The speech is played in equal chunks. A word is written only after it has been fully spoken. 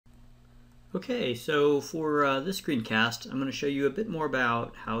Okay, so for this screencast, I'm going to show you a bit more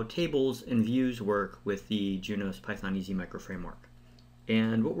about how tables and views work with the Junos PyEZ microframework.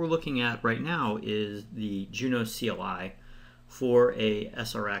 And what we're looking at right now is the Junos CLI for a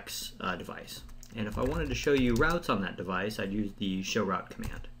SRX device. And if I wanted to show you routes on that device, I'd use the show route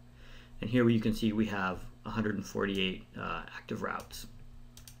command. And here you can see we have 148 active routes.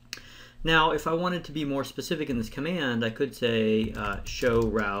 Now, if I wanted to be more specific in this command, I could say show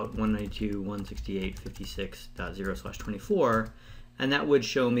route 192.168.56.0/24, and that would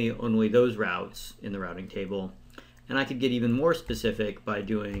show me only those routes in the routing table. And I could get even more specific by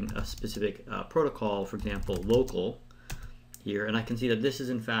doing a specific protocol, for example, local here, and I can see that this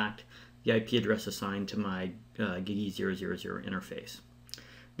is in fact the IP address assigned to my GIGI000 interface.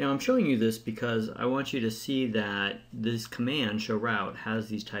 Now I'm showing you this because I want you to see that this command, show route, has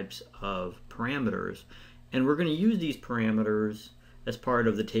these types of parameters, and we're going to use these parameters as part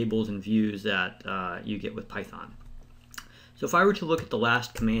of the tables and views that you get with Python. So if I were to look at the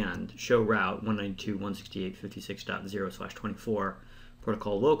last command, show route 192.168.56.0/24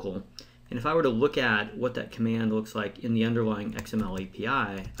 protocol local, and if I were to look at what that command looks like in the underlying XML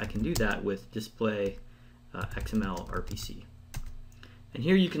API, I can do that with display XML RPC. And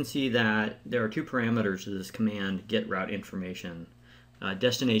here you can see that there are two parameters to this command, get route information,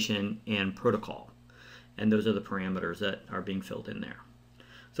 destination and protocol. And those are the parameters that are being filled in there.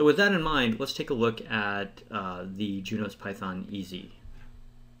 So with that in mind, let's take a look at the Junos PyEZ.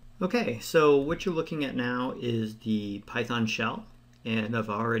 Okay, so what you're looking at now is the Python shell, and I've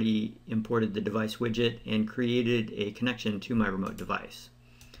already imported the device widget and created a connection to my remote device.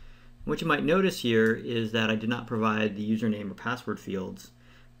 What you might notice here is that I did not provide the username or password fields.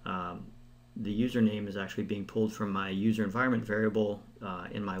 The username is actually being pulled from my user environment variable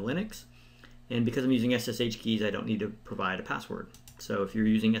in my Linux, and because I'm using SSH keys, I don't need to provide a password. So if you're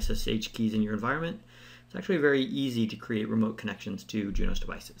using SSH keys in your environment, it's actually very easy to create remote connections to Junos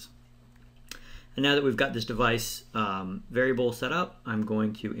devices. And now that we've got this device variable set up, I'm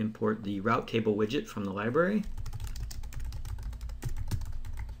going to import the RouteTable widget from the library.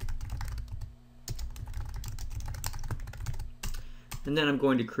 And then I'm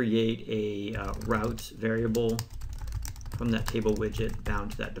going to create a routes variable from that table widget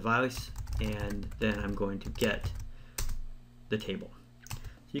bound to that device, and then I'm going to get the table.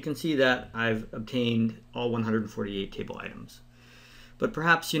 So you can see that I've obtained all 148 table items. But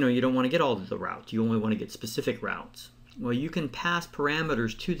perhaps you don't want to get all of the routes, you only want to get specific routes. Well, you can pass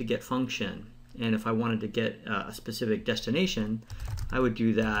parameters to the get function, and if I wanted to get a specific destination, I would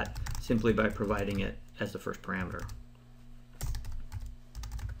do that simply by providing it as the first parameter.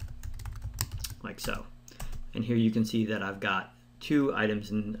 Like so. And here you can see that I've got two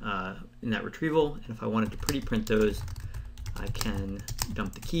items in that retrieval, and if I wanted to pretty print those, I can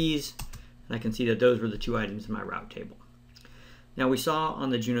dump the keys, and I can see that those were the two items in my route table. Now we saw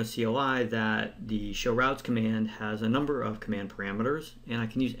on the Junos CLI that the show routes command has a number of command parameters, and I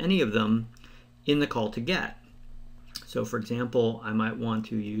can use any of them in the call to get. So for example, I might want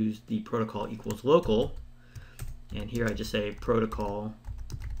to use the protocol equals local, and here I just say protocol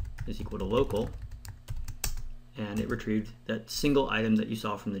is equal to local, and it retrieved that single item that you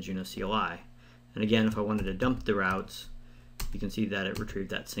saw from the Junos CLI. And again, if I wanted to dump the routes, you can see that it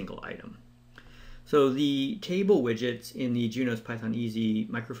retrieved that single item. So the table widgets in the Junos PyEZ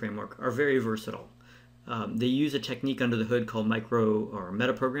microframework are very versatile. They use a technique under the hood called micro or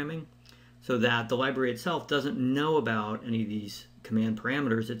metaprogramming, so that the library itself doesn't know about any of these command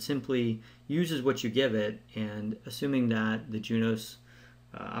parameters. It simply uses what you give it, and assuming that the Junos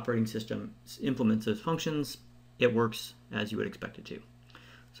operating system implements those functions, it works as you would expect it to.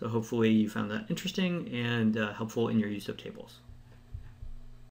 So hopefully you found that interesting and helpful in your use of tables.